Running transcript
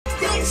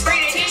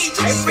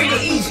Hey, free to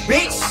eat,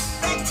 bitch.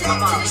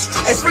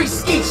 Hey, free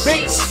ski,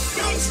 bitch.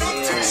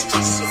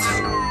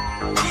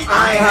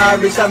 I ain't high,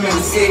 bitch, I'm in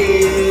the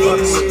city.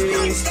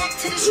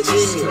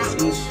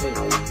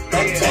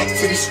 Back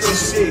to the street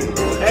shit.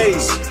 Hey,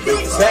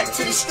 back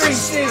to the street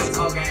shit.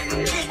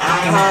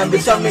 I ain't high,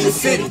 bitch, I'm in the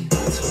city.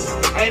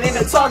 Ain't in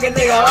the talking,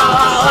 nigga,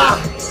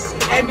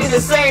 Ain't be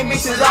the same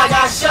bitch as I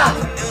got shot.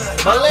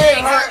 My leg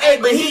hurt, hey,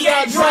 but he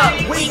got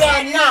dropped. We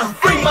got now.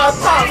 Free my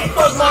pop,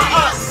 fuck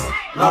my aunts.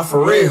 Not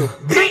for real.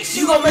 Bitch,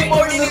 you gon' make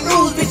more than the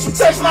news. Bitch, you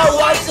touch my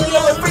watch, so you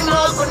don't free my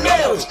Uncle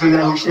nails.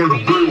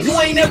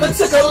 You ain't never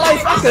took a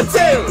life, I could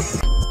tell.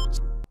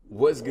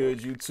 What's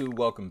good, YouTube?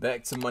 Welcome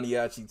back to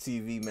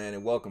MANIACITV, man,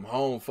 and welcome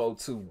home,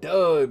 folks, to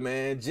DUGG,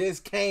 man.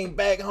 Just came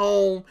back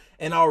home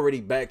and already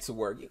back to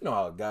work. You know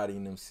how Gotti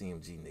and them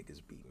CMG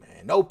niggas be,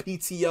 man. No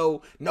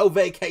PTO, no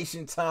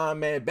vacation time,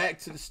 man. Back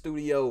to the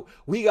studio.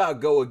 We gotta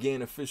go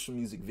again. Official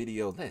music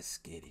video. Let's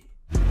get it.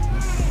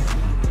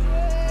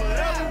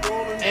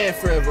 And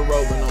forever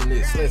rolling on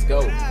this. Let's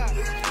go.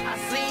 I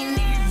seen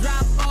niggas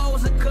drop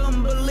O's, I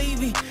couldn't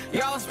believe it.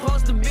 Y'all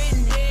supposed to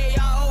been dead,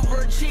 y'all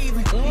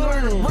overachieving. You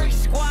heard the brick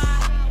squad?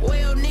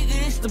 Well,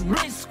 nigga, it's the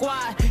blitz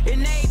squad.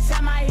 And every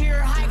time I hear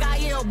a hike, I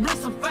yell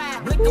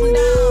blissify. Blick them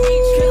down,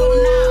 each kill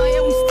them now.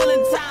 Yeah, we still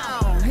in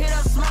town. Hit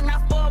up smoke,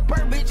 not for a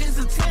per bitch, it's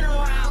a 10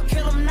 round.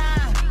 Kill them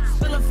 9,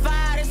 spill a 5,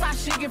 that's how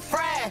shit get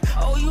fried.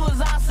 Oh, you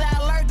was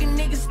outside lurking,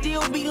 niggas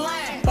still be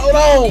lying. Hold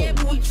on.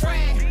 Yeah, we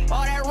train.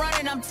 All that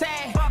running, I'm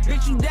tagged.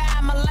 Bitch, you die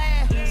in my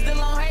lab. Still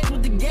on haze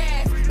with the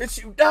gas.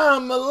 Bitch, you die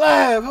in my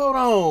lab. Hold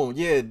on.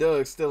 Yeah,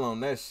 Doug still on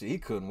that shit. He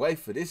couldn't wait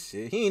for this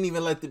shit. He ain't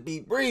even let the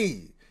beat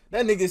breathe.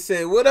 That nigga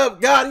said, what up,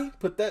 Gotti?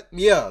 Put that,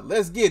 yeah,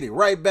 let's get it.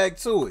 Right back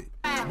to it.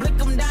 Blick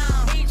them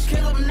down, each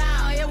kill them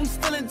now. Yeah, we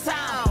still in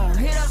town.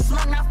 Hit up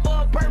smoke, not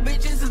for a per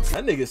bitch, it's a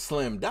that nigga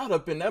slimmed out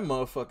up in that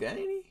motherfucker, ain't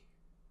he?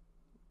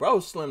 Bro,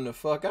 slimmed the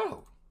fuck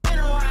out.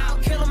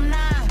 Kill them 9,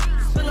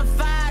 spill a 5,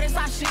 that's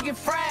how shit get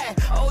fried.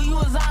 Oh, you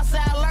was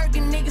outside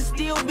lurking, niggas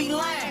still be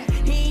lying.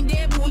 He ain't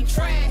dead, but we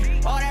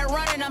train. All that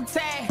running, I'm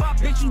tagged.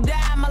 Bitch, you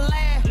die in my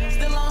lab.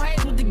 Still on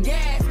haze with the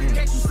gas.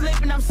 Catch you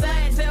slipping, I'm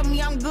saying. Tell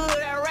me I'm good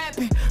at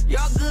rapping.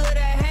 Y'all good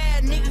at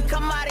head, nigga,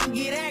 come out and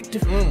get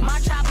active. My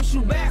chopper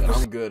shoot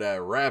backwards. I'm good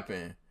at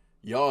rapping.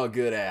 Y'all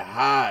good at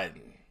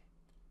hiding.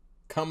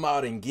 Come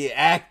out and get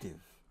active.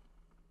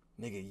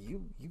 Nigga,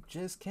 you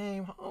just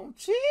came home.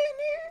 Chill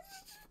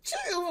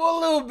for a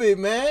little bit,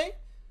 man.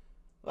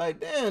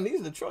 Like, damn,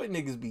 these Detroit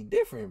niggas be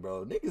different,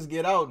 bro. Niggas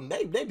get out and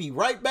they be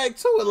right back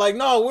to it. Like,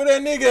 no, where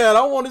that nigga at?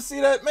 I want to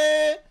see that,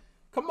 man.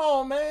 Come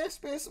on, man.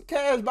 Spend some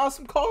cash, buy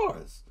some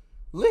cars.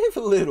 Live a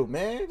little,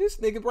 man. This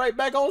nigga right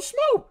back on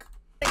smoke.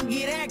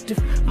 Get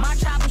active. My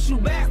chopper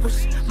shoot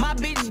backwards. My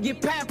bitches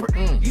get pampered.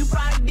 You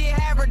probably did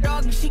have her,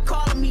 dog, and she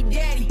calling me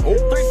daddy. Ooh.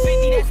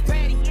 350, that's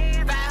petty.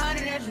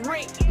 500, that's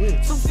Rick.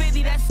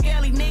 250, that's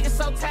Skelly. Nigga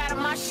so tired of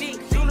my shit.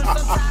 Julie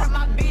so tired of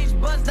my bitch.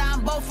 Bust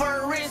down both for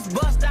her wrist.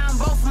 Bust down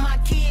both for my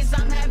kids.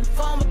 I'm having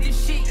fun with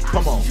this shit.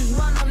 Come on. Just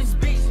run on this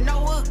bitch,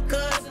 no hook,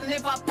 cuz. And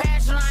if I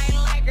pass her, I ain't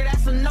like her.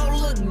 That's a no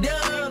look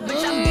dub.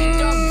 Bitch, I'm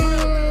geeked up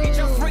drill. Get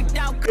your freaked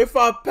out. If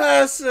I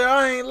pass her,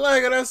 I ain't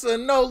like her. That's a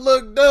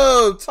no-look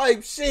dub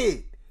type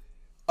shit.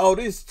 Oh,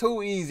 this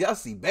too easy. I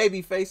see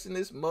baby facing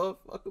this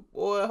motherfucker.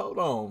 Boy, hold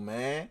on,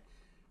 man.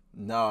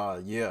 Nah,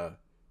 yeah.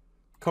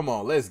 Come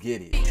on, let's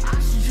get it. I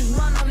should just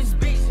run on this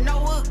bitch, no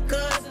hook,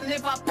 cuz. And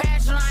if I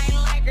pass her, I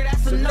ain't like her.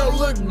 That's a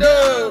no-look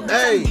dub.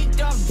 Hey. Geeked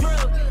up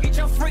drill. Get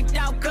your freaked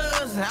out,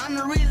 cuz. I'm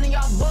the reason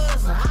y'all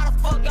buzz. How the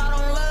fuck y'all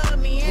don't love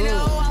me? In the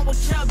O, I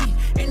was chubby.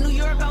 In New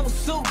York, I was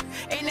soup.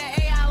 In the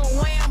A, I was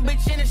wham.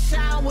 Bitch, in the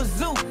shine was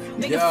zoo.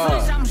 Nigga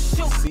French, I'm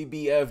shoot.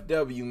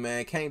 CBFW,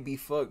 man, can't be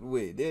fucked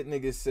with. That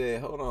nigga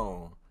said, hold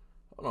on.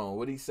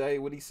 What'd he say?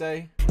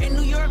 In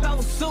New York, I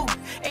was soup.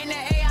 In the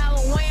A, I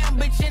was wham.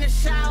 Bitch, in the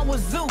shine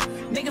was zoo.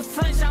 Nigga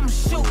French, I'm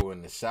shoot. Ooh,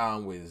 in the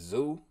shine with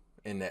Zoo.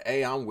 In the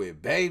A, I'm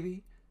with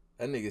Baby.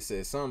 That nigga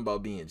said something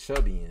about being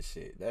chubby and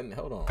shit.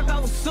 Hold on. I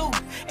was soup.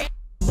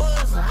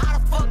 Buzz, how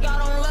the fuck y'all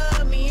don't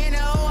love me? In the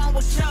O, I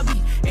was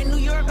chubby. In New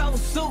York, I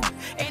was soup.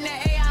 In the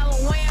A, I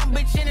was wham.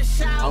 Bitch, in the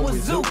shine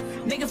was zoo.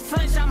 Nigga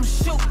French, I'm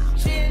shoot.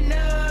 Chin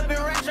up and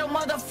raise your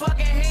motherfucking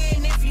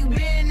hand if you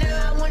been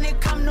up when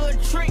it come to a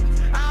trick.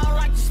 I don't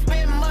like to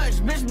spend much.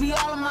 Bitch be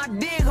all in my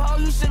dig hole.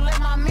 You should let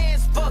my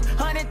mans fuck.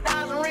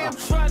 100,000 Ram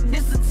truck,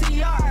 this a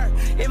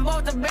TR. And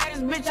both the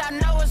baddest bitch I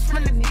know is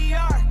from the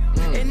DR.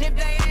 And if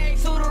they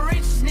ask who the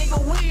richest nigga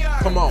we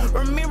are. Come on.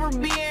 Remember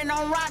being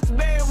on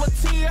Roxbury with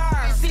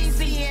TR.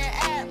 CC and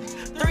app.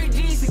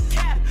 3G's and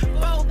cap.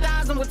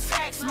 4,000 with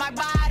tax. My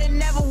body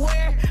never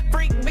wear.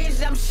 Freak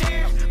bitch, I'm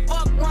sure.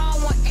 Fuck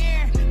wrong with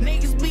air.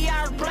 Niggas be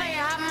out playing.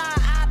 How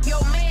my op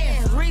your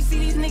man? Reese,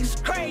 these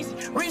niggas crazy.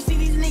 Reese,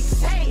 these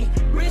niggas hate.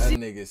 That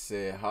nigga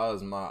said,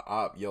 how's my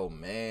op your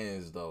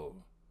mans though?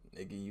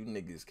 Nigga, you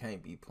niggas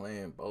can't be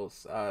playing both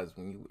sides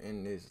when you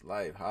in this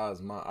life.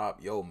 How's my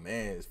op your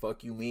mans?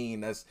 Fuck you mean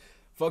that's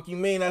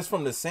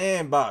from the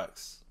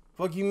sandbox.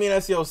 Fuck you mean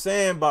that's your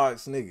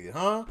sandbox, nigga,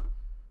 huh?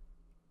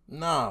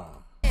 Nah.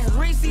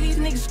 Reese, these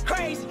niggas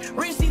crazy.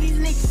 Reese, these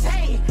niggas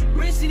hate.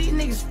 Reese, these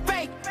niggas fake.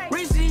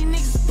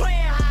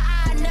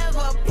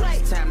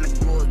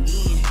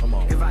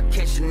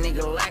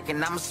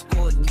 and I'ma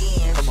score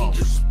again. Come on. She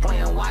just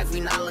playing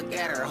wifey, now look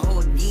at her hoe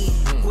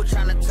again. Quit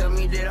trying to tell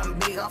me that I'm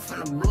big, I'm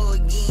finna blow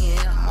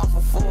again. I'm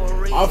off for a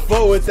reason. I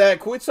fuck with that.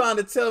 Quit trying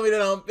to tell me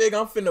that I'm big,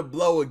 I'm finna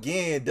blow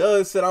again.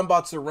 Doug said I'm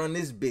about to run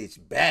this bitch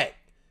back.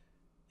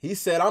 He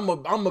said I'ma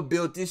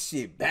build this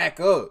shit back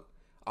up.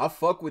 I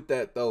fuck with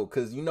that though,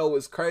 cause you know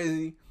what's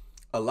crazy?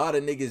 A lot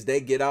of niggas, they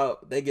get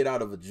out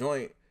of a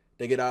joint,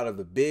 they get out of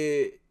the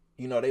bed,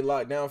 you know, they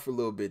lock down for a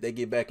little bit, they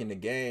get back in the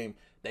game,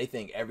 they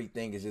think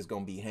everything is just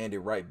gonna be handed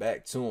right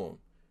back to them.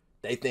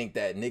 They think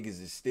that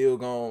niggas is still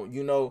gonna,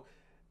 you know,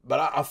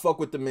 but I fuck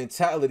with the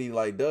mentality.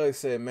 Like Doug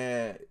said,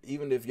 man,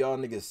 even if y'all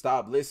niggas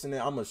stop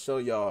listening, I'ma show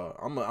y'all,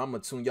 I'ma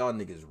tune y'all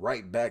niggas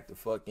right back the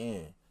fuck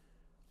in.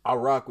 I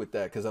rock with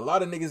that, because a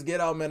lot of niggas get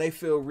out, man, they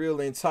feel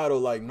real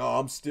entitled, like, no,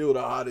 I'm still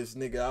the hottest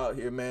nigga out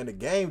here, man. The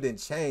game didn't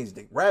change.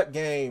 The rap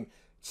game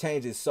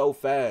changes so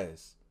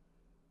fast.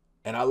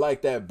 And I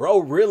like that. Bro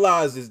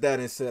realizes that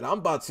and said, I'm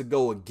about to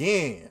go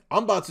again.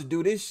 I'm about to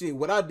do this shit.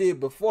 What I did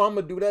before, I'm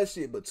going to do that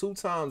shit, but 2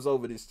 times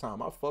over this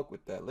time. I fuck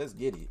with that. Let's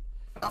get it.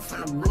 I'm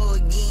finna blow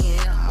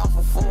again. I'm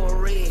off for a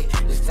red.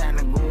 It's time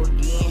to go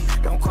again.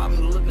 Don't call me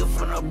looking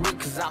for no brick,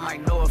 cause I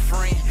might know a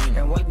friend.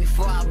 And way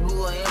before I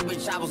blew her in,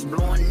 bitch, I was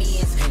blowing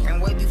ends.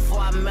 And way before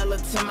I mellow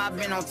Tim, I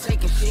been on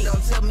taking shit.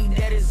 Don't tell me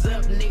that it's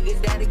up,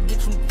 nigga. That'll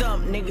get you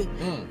thumped, nigga.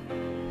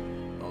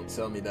 Don't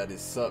tell me that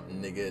it's up,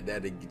 nigga.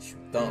 That'll get you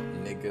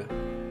thumped, nigga.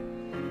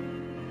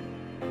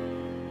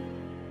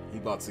 He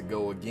about to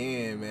go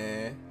again,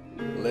 man.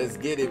 Let's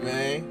get it,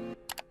 man.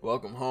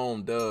 Welcome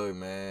home, Doug,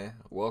 man.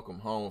 Welcome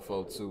home,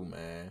 4-2,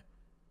 man.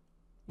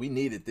 We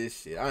needed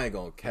this shit. I ain't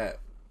gonna cap.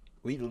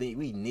 We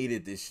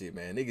needed this shit,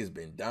 man. Niggas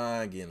been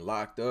dying, getting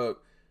locked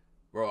up.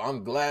 Bro,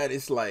 I'm glad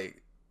it's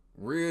like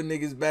real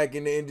niggas back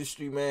in the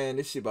industry, man.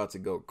 This shit about to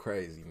go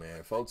crazy,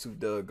 man. 4-2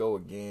 Doug, go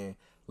again.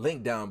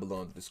 Link down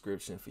below in the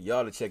description for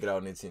y'all to check it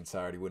out in its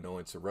entirety with no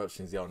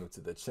interruptions. Y'all new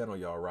to the channel,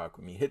 y'all rock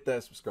with me. Hit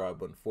that subscribe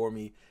button for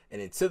me.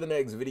 And until the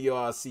next video,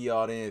 I'll see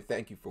y'all then.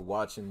 Thank you for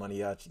watching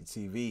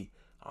MANIACITV.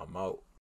 I'm out.